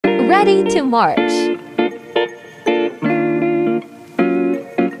ready to march.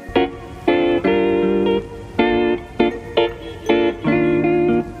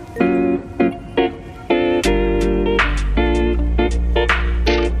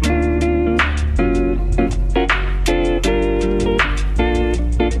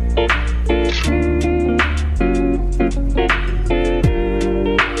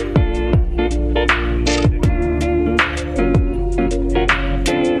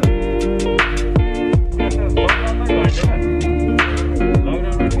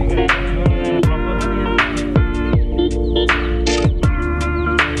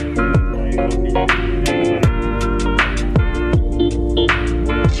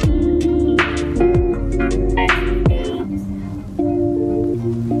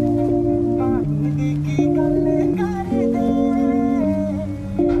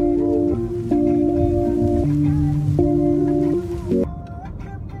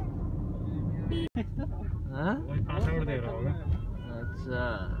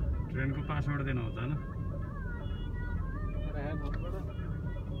 Train को password देना होता है ना।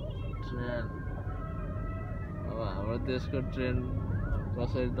 ट्रेन अब हाम्रो देशको ट्रेन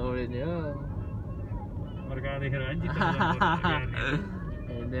कसरी दौडिने हो अर्का देखेर हैन जित्छ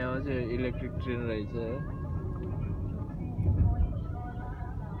इन्डियामा चाहिँ इलेक्ट्रिक ट्रेन रहेछ।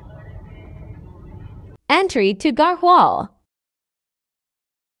 Entry to Garhwal.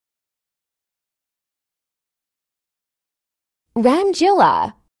 Ramjila.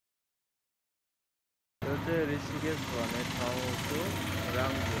 यो चाहिँ ऋषिकेश भन्ने ठाउँको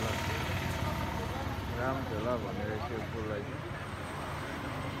रामझोला भन्ने रहेछ यो पुललाई चाहिँ।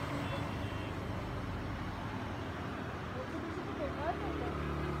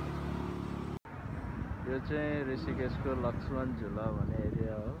 यो चाहिँ ऋषिकेशको लक्ष्मण झुला भन्ने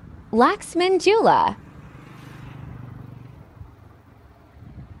एरिया हो। Laxman Jula.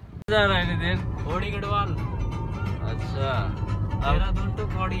 पौड़ी गढ़वाल। अच्छा देहरादून टू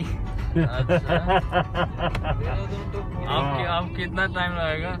पौड़ी। अच्छा देहरादून टू पौड़ी। अब कितना टाइम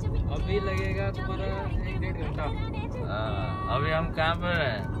लगेगा? अभी लगेगा पूरा 1-1.5 घंटा। अभी हम कहाँ पर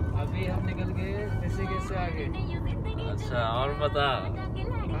हैं? अभी हम निकल गए ऋषिकेश से आगे। अच्छा और बता।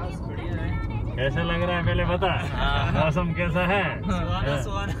 बस बढ़िया है। कैसा लग रहा है पहले बता। मौसम कैसा है?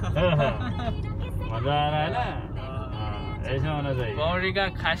 सुहाना। मजा आ रहा है ना। ऐसा होना चाहिए। पौड़ी का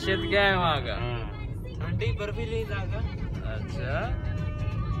खासियत क्या है वहाँ का? ठंडी बर्फीली जगह। अच्छा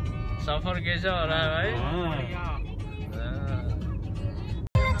सफर कैसा हो रहा है भाई?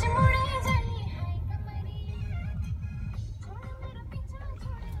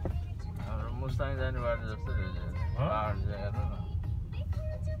 हाम्रो मुस्ताङ जाने बाटो जस्तो रहेछ पहाड जग्गा त।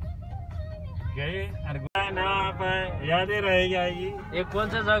 ना आप यादें रहेगी आएगी। ये कौन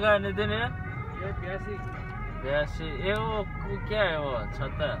सा जगह है नितिन? ये प्यासी। प्यासी ये वो क्या है वो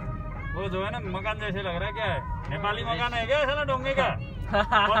छत्ता? वो जो है ना मकान जैसे लग रहा है। क्या है? नेपाली मकान है क्या? ऐसा ना डोंगे का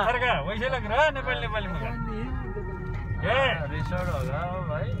पत्थर का वैसे लग रहा है। नेपाली मकान ये रिसोर्ट होगा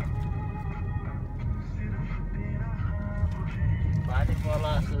भाई। पानी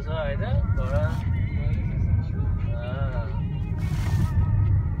पर्ला जस्तो छ होइन थोडा।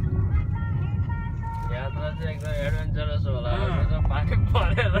 यात्रा चाहिँ एकदम एडभेन्चरस होला। पानी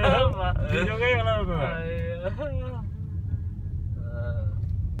परेर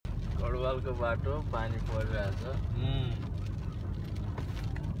गढवालको बाटो पानी परिरहेछ।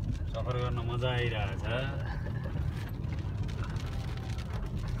 सफर गर्न मजा आइरहेछ।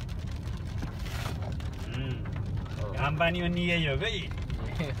 घाम पानीमा नियै हो कि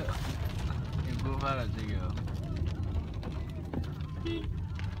गुफा चाहिँ हो।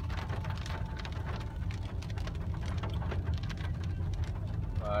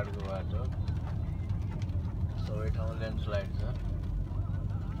 पहाडको बाटो सबै ठाउँ ल्यान्डस्लाइड छ।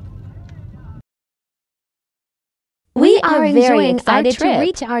 We are very excited to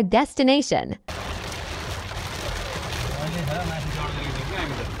reach our destination.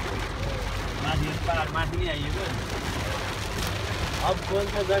 अब कौन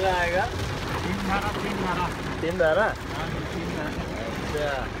सा जगह आएगा? तीन धारा। अच्छा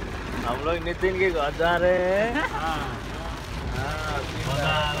हम लोग नितिन के घर जा रहे हैं। मजा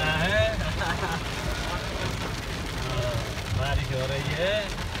आ रहा है। बारिश हो रही है।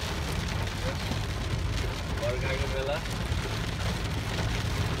 बर्खा को बेला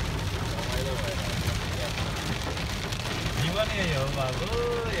जीवन यही हो बाबु।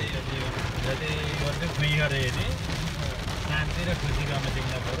 यही हो जीवन। जति गर्दै खुसी गरे नि शान्ति र खुसी गर्न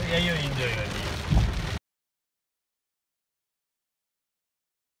सिक्न पर्यो। यही हो इन्जोय गर्ने।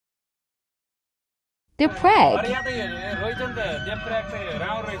 Deprag. अरे यहाँ त रोइछ नि त। देवप्राग त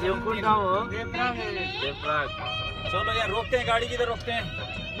राम्रो रहेछ। यो कुन ठाउँ हो? देवप्राग। देवप्राग चलो यार रोकते हैं गाड़ी किधर रोकते हैं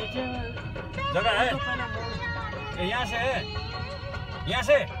नीचे जगह है तो पहला मोड़ ये यहाँ से है यहाँ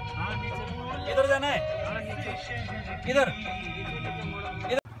से हाँ नीचे इधर जाना है हाँ नीचे इधर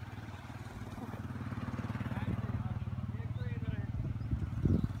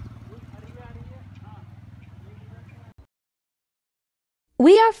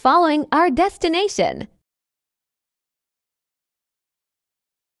We are following our destination.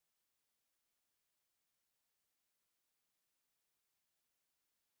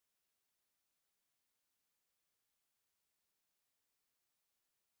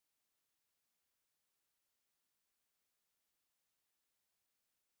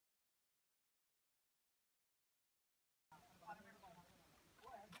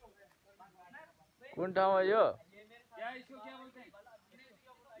 कुन ठाउँ हो यो क्या इसको क्या बोलते हैं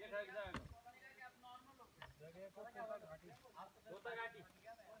ये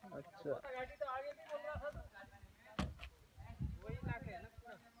अच्छा घाटी तो आगे भी बोल रहा था वही इलाके है ना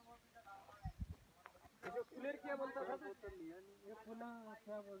पूरा जो क्लियर क्या बोलता था ये खुला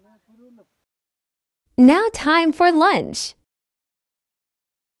क्या बोल रहे हैं फुरुल Now time for lunch.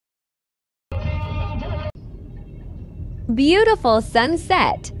 Beautiful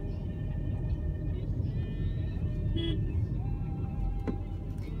sunset.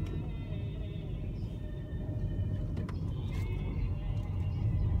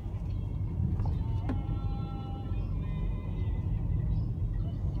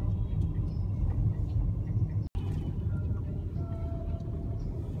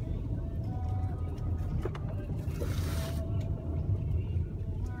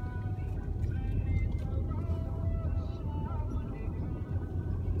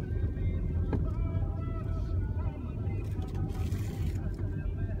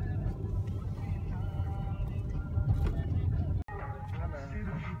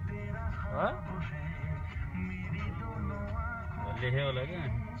 लेहे वाला क्या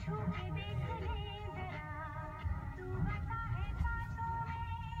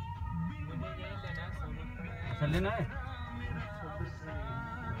अच्छा लेना है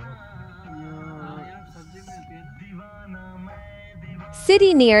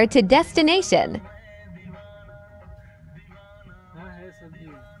City near to destination. हाँ है सब्जी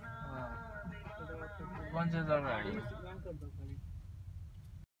कौन सी जगह है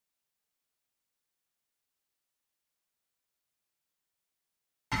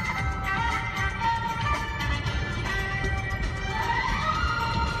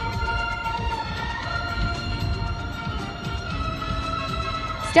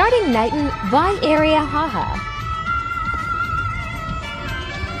Starting night in Y area haha.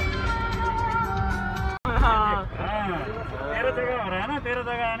 तेरा जगह हो रहा है ना तेरा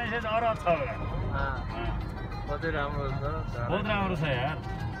जगह आने से और अच्छा होगा बहुत राम्रो छ बहुत राम्रो छ यार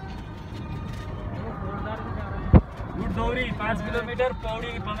गुडदौरी 5 किलोमीटर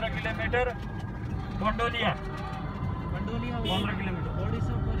पौडी 15 किलोमीटर पंडोलिया 15 किलोमीटर थोड़ी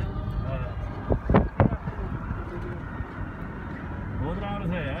सा ऊपर है बहुत राम्रो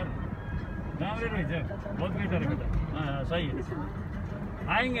छ यार राम्रै रहेछ बहुत बेटर है हाँ सही है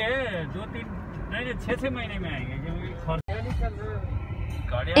आएंगे 2-3 नहीं 6 महीने में आएंगे क्योंकि खर्च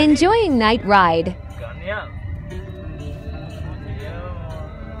Enjoying night ride. कन्या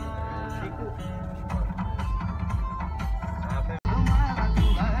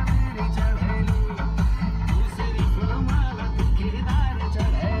Haridwar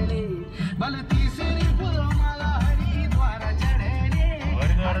चढ़ेली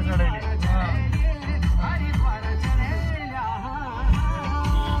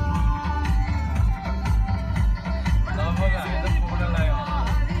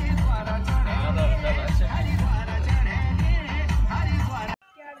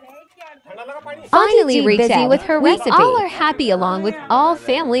Finally busy with her recipe. We all are happy along with all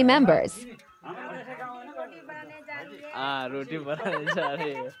family members. रोटी बनाने जा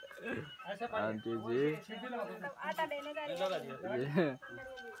रही है आंटी जी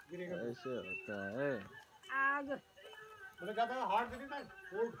ऐसे होता है चुलोमा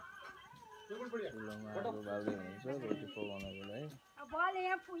आगो बाल्दै हुन्छ रोटी पकाउनको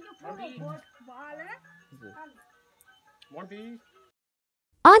लागि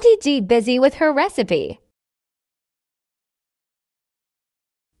Auntie G busy with her recipe.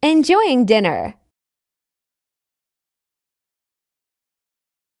 Enjoying dinner.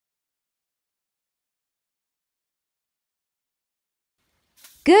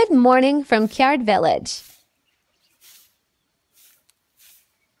 Good morning from Kyardh village.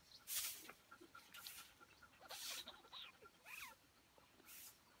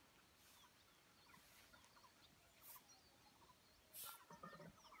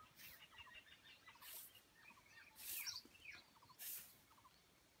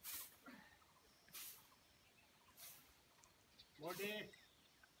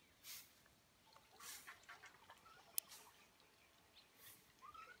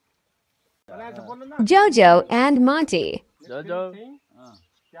 Jojo and Monty. जो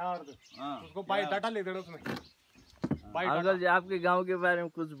Kyardh, उसको बाई डाटा ले देना उसमें। अंकल जी आपके गांव के बारे में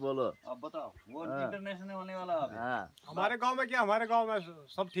कुछ बोलो। अब बताओ वो इंटरनेशनल होने वाला है। हाँ हमारे गांव में क्या, हमारे गांव में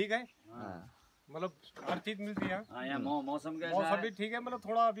सब ठीक है, मतलब हर चीज मिलती है। हाँ यहाँ मौसम कैसा मौसम है? भी ठीक है, मतलब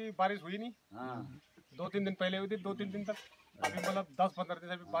थोड़ा अभी बारिश हुई नहीं, हाँ 2-3 दिन पहले हुई थी, 2-3 दिन तक। अभी मतलब 10-15 दिन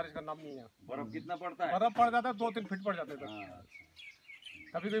से अभी बारिश का नाम नहीं है। बर्फ कितना पड़ता है? बर्फ पड़ जाता है, 2-3 फीट पड़ जाते थे।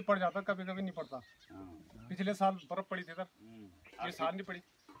 कभी कभी पड़ जाता, कभी कभी नहीं पड़ता। पिछले साल बर्फ पड़ी थी इधर, ये साल नहीं पड़ी।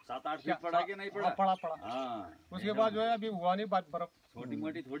 7-8 फीट पड़ा कि नहीं पड़ा? पड़ा पड़ा। हाँ उसके बाद जो है अभी हुआ नहीं बात बर्फ। छोटी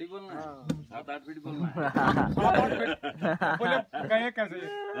मोटी थोड़ी बोलना है, 7-8 फीट बोलना है। 7-8 फीट बोले गए कैसे ये?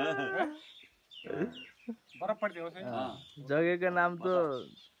 बर्फ पड़ती है उसे। जगह का नाम तो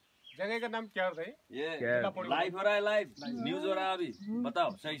जगह का नाम क्या है? ये लाइव हो रहा है, लाइव न्यूज हो रहा है अभी। बताओ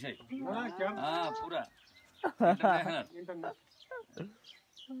सही सही। क्या? हाँ पूरा इंटरनेट।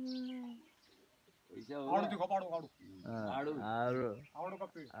 पैसा आड़ू होगा। देखो, आड़ू आड़ू आड़ू आड़ू का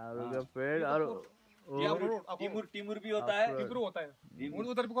पेड़। आड़ू का पेड़ और टिमुर भी होता है। टिमरू होता है।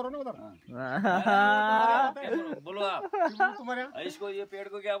 उधर भी करो ना, उधर बोलो आप तुम्हारे यहाँ इसको, ये पेड़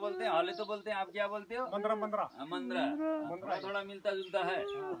को क्या बोलते हैं? हले तो बोलते हैं, आप क्या बोलते हो? मंदरा मंदरा मंद्रा थोड़ा मिलता जुलता है।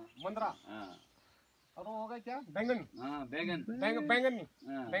 मंदरा। हाँ और वो होगा क्या? बैंगन। हाँ बैंगन बैंगन नहीं,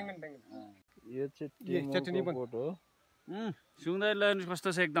 बैंगन। ये चटनी बन। फोटो सुँदै ल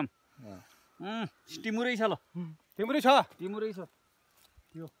कस्तो छ एकदम। टिमुरै छ ल, टिमरू छ, टिमुरै छ।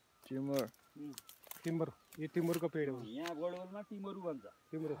 यो टिमर टिम्बर, ये टिम्बर का पेड़ हो। यहाँ गोडवलमा टिमुरु भन्छ।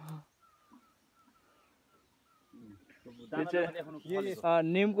 टिम्बर ये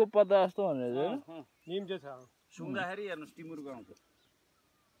नीमको पत्ता जस्तो भनेर नीम जैसा। सुँदाखेरि हेर्नुहोस् टिमुरु आउँछ।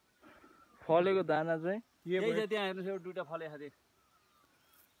 फलेको दाना चाहिँ ये त्यही छ, त्यहाँ हेर्नुहोस् एउटा दुईटा फलेको छ।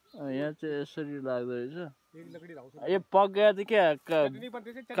 यहाँ चाहिँ यसरी लाग्दो रहेछ। एक लकड़ी लाओ। ये पक गया तो क्या चटनी बनती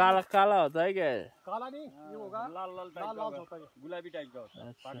है। काला काला होता है क्या? काला नहीं, ये होगा लाल लाल टाइप लाल का लाल होगा, होता है। गुलाबी टाइप का होता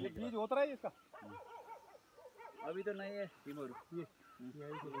है। ये बीज होता है इसका। अभी तो नहीं है टिमुरु, ये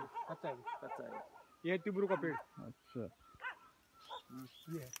कच्चा है, कच्चा है। ये टिम्बरू का पेड़। अच्छा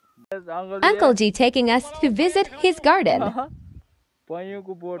ये है। Uncle G taking us to visit his garden.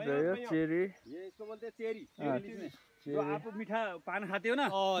 पयोको boat हो यो चेरी। ये इसको बोलते हैं चेरी। जो आप मीठा पान खाते हो ना,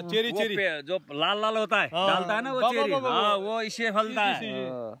 चेरी वो जो लाल लाल होता है, डालता है ना वो चेरी। हाँ वो इससे फलता है।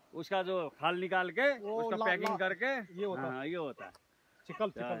 उसका जो खाल निकाल के उसका पैकिंग करके ये होता है, ये होता है चिकल।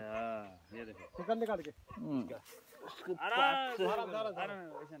 ये देखो चिकन निकाल के। ऐसा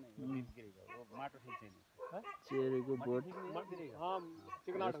नहीं गिरेगा, वो माटो से चेरीको बोट हाँ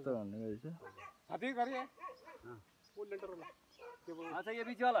चिकनाट यस्तो भन्ने रहेछ। साथी करिए वो लेटर वाला। अच्छा ये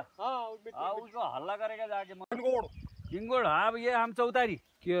बीच वाला, हाँ उसको हल्ला करेगा जाके। किंगोड़ किंगोड़, हाँ ये हम चौतारी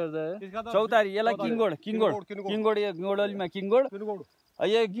के गर्दा चौतारी यसलाई किंगोड़ किंगोड़ किंगोड़ ये गोडलीमा किंगोड़।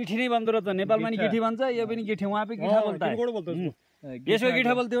 ये गिठी नहीं भन्दो रहेछ, नेपालमा नि गिठी भन्छ, ये पनि गिठी, वहाँ पे गिठा बोलता है। यसको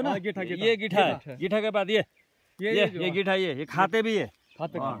गिठा बोलते हो ना, ये गिठा है। गिठा के बाद ये गिठा, ये खाते भी है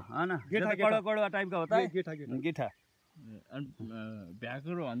ना, कड़वा कड़वा टाइप का होता है गिठा।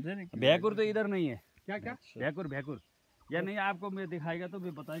 भ्याकुर भन्छ नि। भ्याकुर तो इधर नहीं है। क्या क्या भ्याकुर भ्याकुर या नहीं, आपको मैं दिखाएगा तो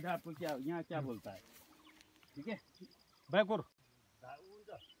मैं बताएगा आपको क्या यहाँ क्या बोलता है। ठीक है बैकुर।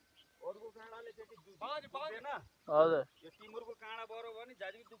 और वो काँडाले चाहिँ दुख्दैन ना, हजुर यो टिमुरको काँडा बरो भयो नि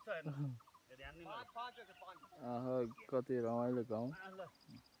जाजी दुख्छ हेर्नु, ध्यान दिनु। कति रमाइलो गाउँ।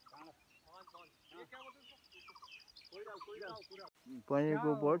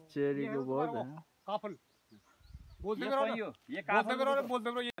 पयोको बोट चेरीको बोट काफल बोलते ये करो पन्यो, ये बोलते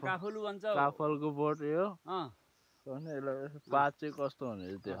करो ये काफलु भन्छ। काफलको बोट यो अँ यसलाई पात चाहिँ कस्तो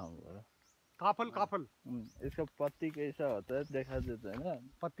भनेर देखाउनु। काफल काफल इसका पत्ती कैसा होता है देखा देता है ना,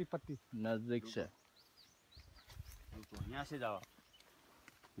 पत्ती पत्ती नजदीक से। यहाँ से जाओ,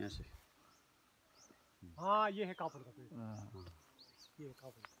 यहाँ से। हाँ ये है काफल का पेड़। ये है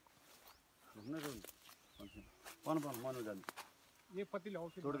काफल। कौन कौन मनु जानु, ये पत्ती लाओ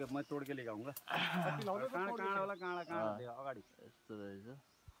फिर। तोड़ के मैं तोड़ के ले जाऊंगा। पत्ती लाओ ना तो काँडा तोड़ काँडा वाला काँडा काँडा दियो अगाडि। यस्तो रहेछ।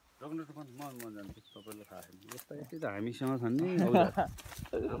 रोक्नु त मन जान्छ, तपाईँले थाहा छैन। यस्ता यस्तै त हामीसँग छन् नि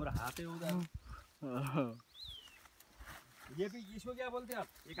हाम्रो हातै उदा। ये भी इसको क्या बोलते हैं आप?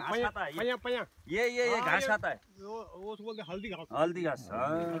 ये घास खाता है। पया पया ये घास खाता है। वो बोलते हल्दी घास। हल्दी घास,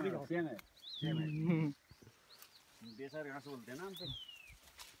 सेम है सेम है। बेसार घास बोलते हैं ना हम तो।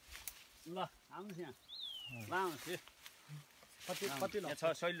 ल आउनुहोस् यहाँ, ल आउनुहोस् ये पत्ती पत्ती लाओ। छ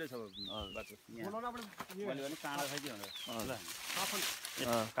सहिलो छ बाटो यहाँ। बोलो ना अपने ये मैले भने काँडा छ कि भनेर। ल काफल।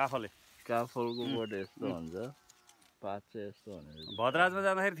 काफले काफलको बोट यस्तो हुन्छ, पात चाहिँ यस्तो भनेर। भद्राजमा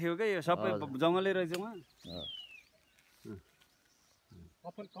जाँदाखेरि थियो क्या यो सबै जङ्गलै रहेछ उहाँ।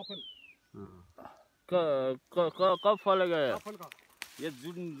 कफल कफल कब फलेगा ये? कफल का ये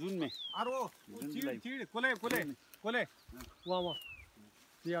जून में। और वो चीड़ चीड़ कोले कोले कोले वहाँ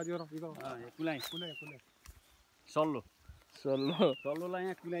ये आज और ये कुलाई कोले कोले सल्लो सल्लो ला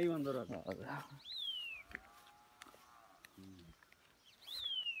यहाँ कुलाई भन्दो रहेछ।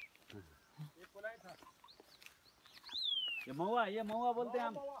 ये कोलाई था ये महुआ बोलते हैं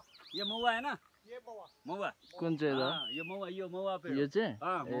हम। ये महुआ है ना, ये मवा महुआ। कौन चाहिए था? ये महुआ पे ये चाहिए?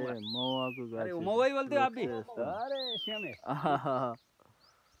 हाँ, महुआ। महुआ को गाछ। अरे वो महुआ ही बोलते हो आप भी? अरे सेम है।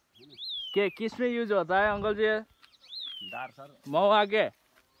 के किस में यूज होता है अंकल जी? दार सर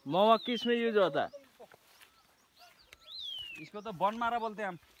महुआ किस में यूज होता है? इसको तो बनमारा बोलते हैं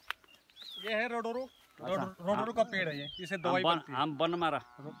हम। ये है रोडोरो रोडोरो का पेड़ है ये, इसे दवाई बनती है। हम बनमारा।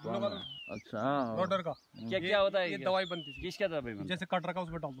 अच्छा रोडर का क्या होता है? ये दवाई बनती है। किसका दवाई बनती है? जैसे कटरा का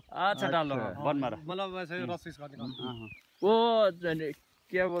उसमें डाल दो। अच्छा डाल लो बनमारा। मतलब वैसे रस इसका निकाल। वो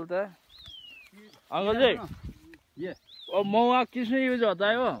क्या बोलता है अंकल जी? ये और महुआ किस में यूज होता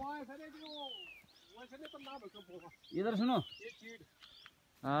है वो? इधर सुनो,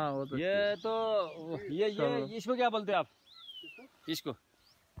 हाँ वो तो ये तो ये इसको क्या बोलते हैं आप? इसको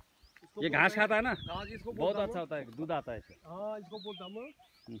ये घास खाता है ना, इसको बहुत अच्छा होता है, दूध आता है इससे। हाँ इसको बोलता हूँ।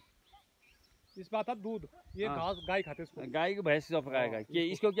 इसमें आता दूध, ये घास गाय खाते इसको। गाय की भैंस सब खाएगा। ये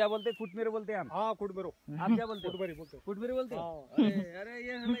इसको क्या बोलते हैं? कुटमेरे बोलते हैं हम। हाँ कुटमेरो। आप क्या बोलते हो? कुटमेरी बोलते हैं। कुटमेरे बोलते हो? हाँ। अरे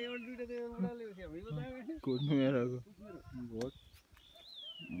ये हमें ये उल्टी दे उड़ा ले क्या भाई बताएं। कुछ मेरा को बहुत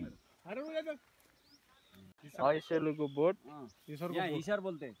अरे वो यार ऐसेलु को बोट यहाँ हिसार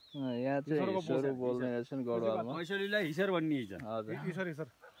बोलते हैं। यहाँ चाहिँ हिसरु बोल्ने रहेछन् गढवालमा। ऐसेलुलाई हिसार भन्ने हिजो। हजुर ईसर ईसर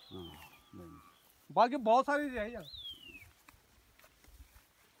बाकी बहुत सारी है यहाँ।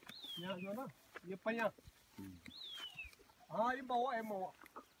 यहाँ जो है ना ये पैया। हाँ ये महुआ है महुआ।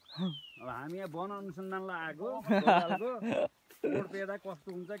 अब हामी यहाँ वन अनुसन्धानलाई आएको रोड पेदा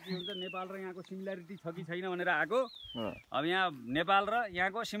कस्तो हुन्छ के हुन्छ नेपाल र यहाँको सिमिल्यारिटी छ कि छैन भनेर आएको। अब यहाँ नेपाल र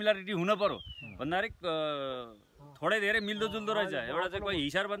यहाँको सिमिल्यारिटी हुन पर्यो भन्दाखेरि थोरै धेरै मिल्दोजुल्दो रहेछ। एउटा चाहिँ कोही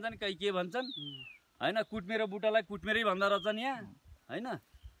हिसार भन्छन्, कोही के भन्छन् होइन। कुटमेरो बुटालाई कुटमेरै भन्दा रहेछन् यहाँ होइन।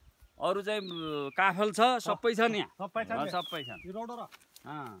 अरू चाहिँ काफल छ, सबै छन् यहाँ, सबै छ सबै छन्। ये रोडोरा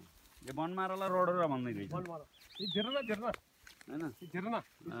यो बनमारालाई रोडोरा भन्दै रहेछ बनमारा। ये झरना झरना होइन। ये झरना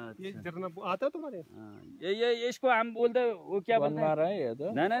ये झरना आता है तुम्हारे? ये इसको हम बोलते हैं वो क्या बोलते हैं? बनमारा है ये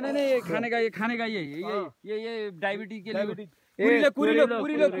तो। नहीं ये खाने का ये डायबिटीज के लिए कुरिलो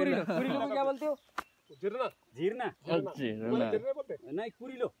को क्या बोलते हो? झरना झीरना झरना बोलते हैं। नहीं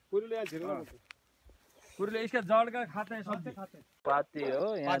कुरिलो यहाँ झरना बोलते हैं। कुरिलो इसका जड़ का खाते हैं, सब्जी खाते हैं। पाती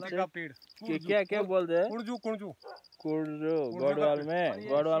हो यहाँ पाती का पेड़। के क्या बोलते हैं? कुर्जू कुर्जू कुर्जु गढवाल में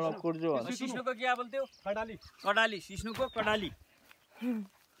कुर्जु भन्छ। सिस्नु को क्या बोलते हो? कडाली कडाली। सिस्नु को कडाली।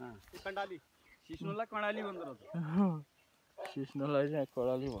 कंडाली सिस्नुलाई कडाली भन्दो रहेछ। सिस्नुलाई चाहिँ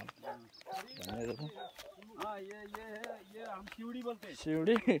कडाली भन्छ। ये हम सिउडी बोलते हैं।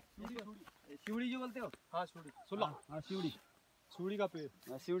 सिउडी सिउडी जो बोलते हो? हाँ सूड़ी सुला सिउडी। सूड़ी का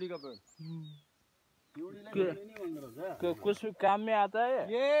पेड़। सिउडी का पेड़। सिउडीलाई कुछ काम में आता है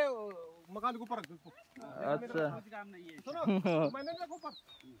ये मकान के ऊपर रख दो इसको। अच्छा काम नहीं है। सुनो मैंने रखो ऊपर।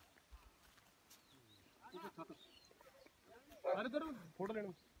 अरे इधर फोटो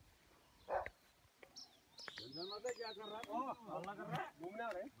लेना। क्या कर रहा है? हल्ला कर रहा है? घूमने आ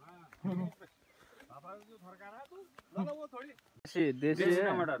रहे हैं। पापा को फरका रहा है तू? ना वो थोड़ी देसी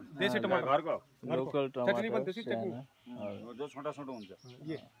टमाटर। देसी टमाटर घर को लोकल चटनी टमाटर बनती थी चटनी। जो छोटा छोटा हुन्छ।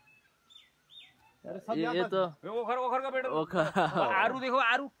 ये तो ओखर का पेड़। ओखर आरु देखो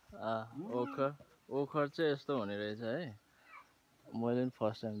आरु। ओखर चाहिँ यस्तो हुने रहेछ है। मैले पनि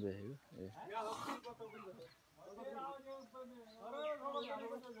फर्स्ट टाइम देखेको।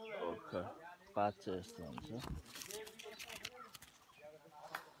 ओखर पात चाहिँ यस्तो हुन्छ।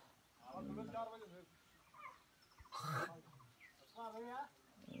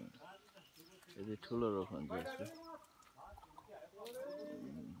 यदि ठुलो रुख हुन्छ यस्तो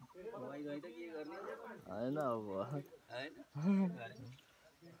होइन अब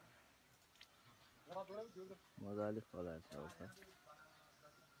मजाले फलाएको छ।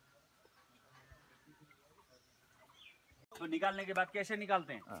 तो निकालने के बाद कैसे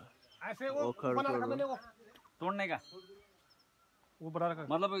निकालते हैं? ऐसे वो ओखर बना रखा मैंने वो तोड़ने का बना रखा।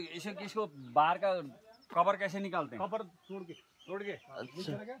 मतलब इसे किसको बाहर का कवर कैसे निकालते हैं? कवर तोड़ के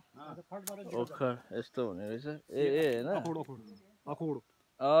अच्छा ओखर यस्तो हुने रहेछ। ए हैन अखोड़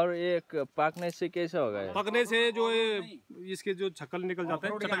और एक पाकने से कैसे होगा? पकने से जो इसके जो छक्कल निकल जाते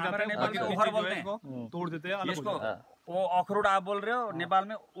हैं, चटक जाते हैं, बाकी ओखर बोलते हैं, तोड़ देते हैं, अलग हो जाता है। वो अखरोट आप बोल रहे हो, नेपाल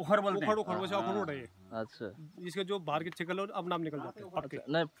में उखर बोलते हैं। उखड़ वैसे अखरोट है ये। अच्छा, इसके जो बाहर के छिकल अब नाम निकल जाते हैं। पक्के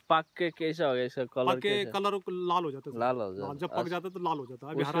नहीं पक के कैसा हो गया इसका कलर? पक्के कलर लाल हो जाता है। लाल हो जाता है। जब पक जाता है तो लाल हो जाता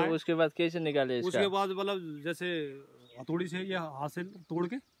है। अभी हरा है। उसके बाद कैसे निकाले इसका? उसके बाद मतलब जैसे हथौड़ी से या हाथ से तोड़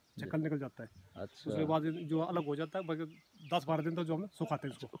के छिकल निकल जाता है। अच्छा, उसके बाद जो अलग हो जाता है, बाकी 10-12 दिन तक जो हम सुखाते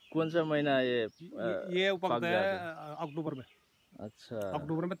हैं इसको। कौन सा महीना ये पकता है अक्टूबर में। अच्छा,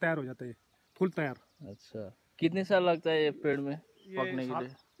 अक्टूबर में तैयार हो जाता है ये, फुल तैयार। अच्छा, कितने साल लगता है ये पेड़ में ये पकने के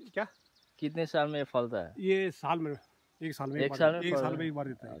लिए? क्या कितने साल में ये फलता है? ये साल में एक साल में एक साल में एक साल में एक बार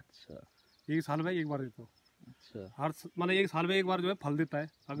देता है। अच्छा, एक साल में एक बार देता हूँ। अच्छा, हर मतलब एक साल में एक बार जो है फल देता है,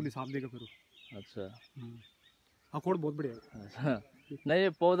 अगली साल देगा फिर वो। अच्छा, अखरोट बहुत बढ़िया है। अच्छा। नहीं, ये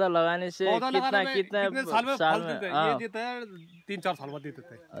पौधा लगाने से कितने साल में साल फल में? देता है? हाँ। ये देता है 3-4 साल बाद दे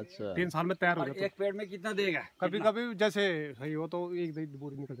देता है। अच्छा, 3 साल में तैयार हो जाता है। एक पेड़ में कितना देगा? कभी कभी जैसे सही हो तो एक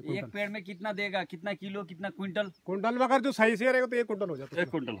बोरी निकल जाती है। एक पेड़ में कितना देगा? कितना किलो, कितना क्विंटल? कुंटल में अगर जो सही से रहेगा तो 1 कुंटल हो जाता है। 1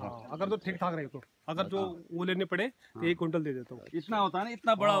 क्विंटल। हाँ, अगर तो ठीक ठाक रहे तो। अगर जो वो लेने पड़े तो 1 कुंटल दे देता हूँ। इतना होता है ना,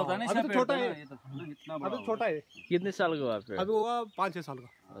 इतना बड़ा होता है ना। अभी तो छोटा है। इतना अभी बड़ा तो छोटा है। कितने साल का हुआ पेड़? अभी होगा 5-6 साल का।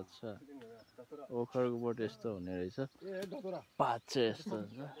 अच्छा, ओखरको बोट यस्तो हुने रहेछ। 5-6 यस्तो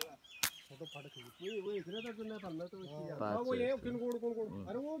हुन्छ।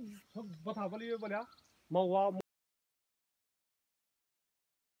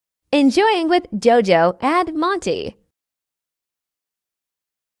 Enjoying with Jojo and Monty.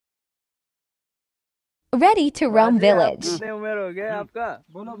 Ready to roam village. कितने उमेर हो गया आपका?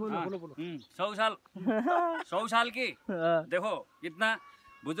 बोलो बोलो बोलो बोलो। 100 साल 100 साल की। देखो कितना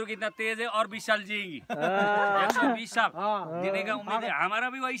बुजुर्ग, कितना तेज है, और 20 साल जिएंगी। 120 साल जीने का उम्मीद है। हमारा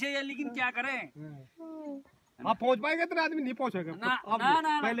भी वैसे ही है, लेकिन क्या करें? आप पहुंच पाएंगे? इतने आदमी नहीं पहुंचेगा। ना ना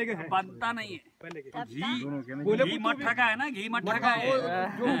ना, पहले के है। बनता नहीं है। पहले के घी मट्ठा का है ना, घी मट्ठा का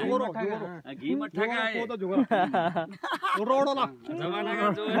है। घी मट्ठा का है। रोड वाला जमाना का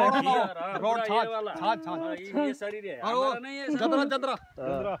जो है रोड छाछ ये शरीर है, हमारा नहीं है। जदरा जदरा।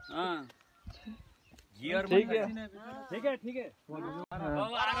 हाँ, घी और ठीक है। ठीक है ठीक है। वो आ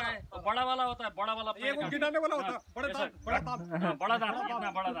रहा है, वो बड़ा वाला होता है, बड़ा वाला ये वो गिराने वाला होता है। बड़ा दांत बड़ा दांत,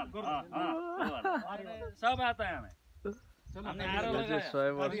 कितना बड़ा दांत। सब आता है हमें। हमने आरो लगाया।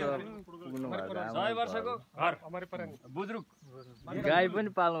 100 वर्ष पुग्नु भएको 100 वर्षको घर, हमारे पर बुजुर्ग। गाई पनि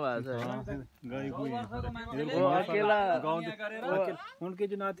पाल्नु भएको छ। वो अकेला उनके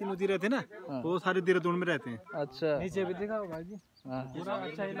जो नाती नुती रहते हैं ना, वो सारे देहरादून में रहते हैं। अच्छा, नीचे भी दिखाओ भाई जी। पूरा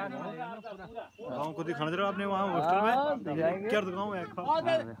अच्छा इलाका है। गाँव को दिखाना जरा आपने वहाँ हॉस्टल में। दिखाएंगे। क्या गाँव है?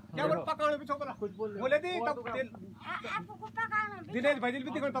 क्या बोल पकाने भी छोकरा कुछ बोले दी तब दिनेश भाई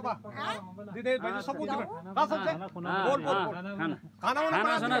भी दिखा तब दिनेश भाई सब कुछ का सबसे बोल बोल खाना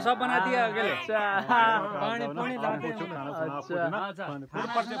खाना सुना सब बनाती है अकेले। पानी पानी लाते हैं। अच्छा,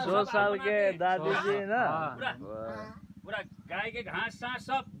 2 साल के दादी जी ना। पूरा गाय के घास सास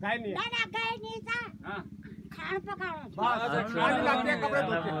सब। गाय नहीं है। ना गाय नहीं था हाँ खाना पकाना बस खाने लाते हैं, कपड़े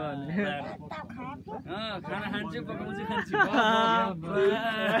धोते हैं। तब खाना हाँ, खाना खान्छु, पकाउँछु, खान्छु।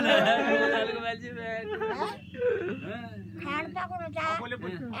 खाना पकाना था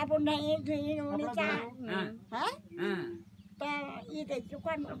अब नहीं नहीं होने था हैं तो ये तो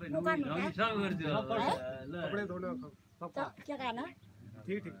दुकान दुकान सब गर्छु। कपड़े धोने सब तो क्या कहना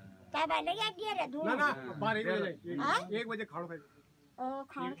ठीक ठीक। तब आने क्या किया रे ना ना 1 बजे खाओ भाई। ओ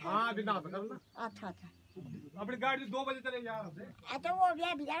खाना हाँ अभी ना बता अच्छा अच्छा अपनी गाड़ी 2 बजे चले यार। तो वो भी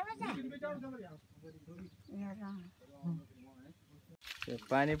बिगाड़ था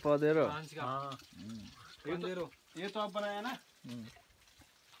पानी पदेरो। ये तो आप बनाया ना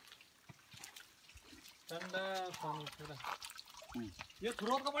ठंडा पानी पूरा। ये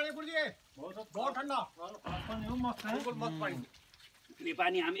थ्रोट का पानी पुरजी है बहुत ठंडा मस्त है, बिल्कुल मस्त पानी। ये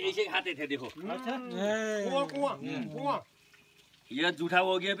पानी हम ऐसे खाते थे, देखो। अच्छा कुआं कुआं कुआं ये जूठा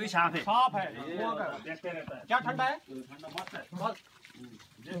हो गया भी साफ है। साफ है कुआं का। देखते रहता है। क्या ठंडा है? ठंडा मस्त है। बस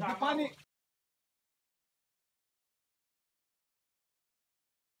पानी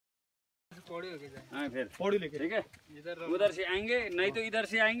हाँ, फिर पौड़ी लेके ठीक है, उधर से आएंगे, नहीं तो इधर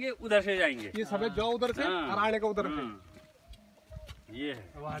से आएंगे, उधर से जाएंगे। ये सफेद जाओ उधर से हाँ। और आने का उधर से। हाँ, ये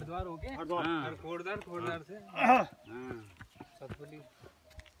है हरिद्वार हो गया। हाँ। खोड़दार से हाँ। सतपुली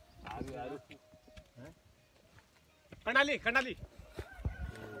कंडाली कंडाली।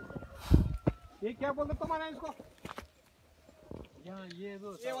 ये क्या बोलते तुम्हारा इसको? यहाँ ये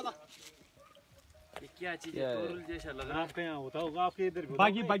वाला ये क्या चीज है? तोरुल जैसा लग रहा है। आपके यहाँ होता होगा, आपके इधर भी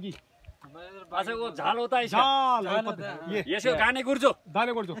बागी बागी अच्छा, वो झाल होता है इसका। झाल ये से गाने गुर्जो,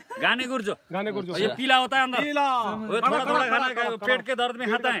 दाने गुर्जो गाने गुर्जो। गाने गुर्जो। ये पीला होता है अंदर, पीला वो थोड़ा थोड़ा खाना का पेट के दर्द में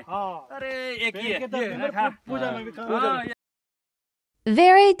खाता है। हाँ। अरे एक ही है। पूजा में भी हाँ,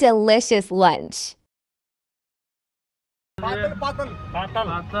 Very delicious lunch. पातल पातल पातल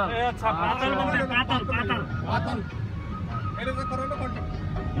पातल। ए अच्छा पातल बोलते हैं पातल पातल पातल मेरे से करो ना कांटेक्ट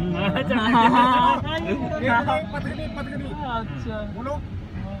पतगनी पतगनी अच्छा बोलो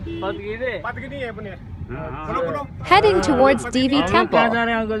पतगिरे पतगनी है अपने बोलो बोलो Heading towards Devi हम लोग कहाँ जा Temple.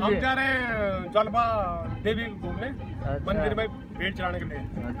 रहे हैं अंकल हम जी? जा रहे हैं जलवा देवी घूमने अच्छा। मंदिर में भेंट चढ़ाने के लिए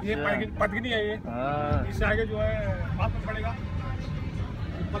ये अच्छा। पतगनी है ये हाँ इससे आगे जो है पातल पड़ेगा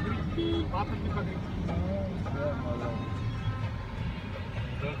पतगनी पातल की पतगनी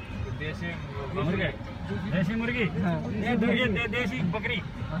देसी मुर्गी ये देसी बकरी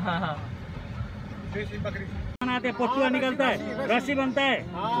देसी बकरी बनाते हैं, पछुआ निकलता है, रस्सी बनता है,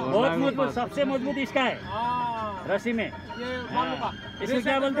 बहुत मजबूत, सबसे मजबूत इसका है हाँ रस्सी में। ये मालूम का इसको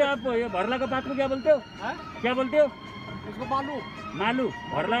क्या बोलते हो आप? ये भरला का पात को क्या बोलते हो? है क्या बोलते हो? इसको मालूम मालू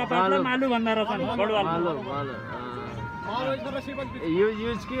भरला का पात मालू बनना रहता है बड़वाल। मालो मालो मालूम इसका रस्सी बनती है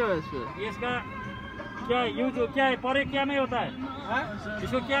यूज किया है इसको? इसका क्या यूज क्या है? परे क्या में होता है?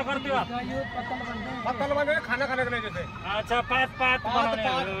 इसको क्या करते हो आप? पत्तल बने खाना खाने के लिए जैसे अच्छा पात पात पात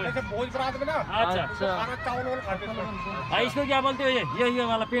बनाने। जैसे भोज प्रात में ना अच्छा खाना चावल वावल खाते हैं इसको क्या बोलते हो? ये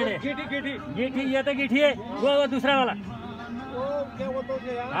वाला पेड़ है गीठी गीठी गीठी, ये तो गीठी है, वो दूसरा वाला वो क्या बोलते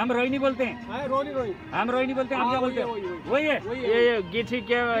हैं यार हम रोहिणी बोलते हैं। है रोनी रोनी हम रोहिणी बोलते हैं, हम क्या बोलते हैं? वही है। ये गिठी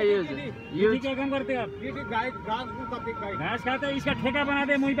क्या यूज गीठी क्या काम करते हैं आप? गीठी गाय घास को खाते गाय घास खाते हैं, इसका ठेका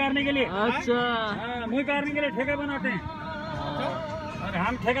बनाते हैं मुँह पारने के लिए। अच्छा हाँ, मुँह पारने के लिए ठेका बनाते हैं। और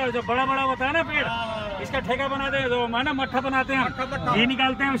हम ठेका जो बड़ा बड़ा होता है ना पेड़, इसका ठेका बनाते हैं, जो माना मट्ठा बनाते हैं, हम घी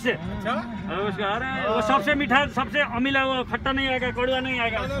निकालते हैं उससे। अच्छा और उसका अरे वो सबसे मीठा, सबसे अमीला, वो खट्टा नहीं आएगा, कड़वा नहीं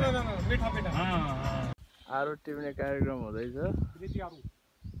आएगा ना उसमें। ना ना मीठा मीठा हाँ आरो टिप्ने कार्यक्रम हुँदैछ गीठी आरू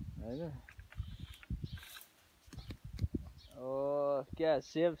हैन? ओ क्या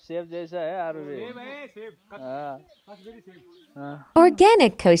सेब सेब जैसा है आरो भी? सेब है सेब हाँ कश्मीरी सेब हाँ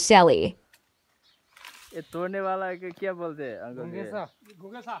Organic Koseli. ये तोड़ने वाला के क्या बोलते हैं अंकल जी?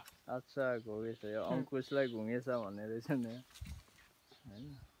 घुगेसा अच्छा घोगेसा यो अंकुशलाई घुगेसा भन्ने रहेछ नि हैन?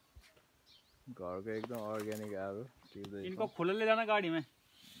 घरको एकदम अर्ग्यानिक आरो टिप्दैछ। इनको खुले ले जाना गाड़ी में,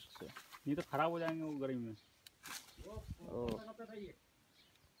 नहीं तो खराब हो जाएंगे वो गर्मी में। ओ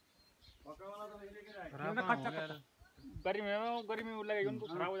गर्मी में लगेगी उनको,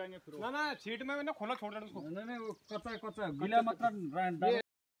 खराब हो जाएंगे फिर वो। ना ना सीट में ना खुला छोड़ देना उसको नहीं वो कच्चा कच्चा गीला मतलब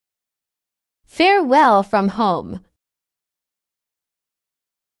Farewell from home.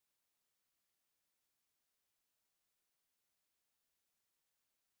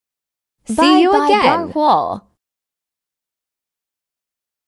 See you again. Garhwal.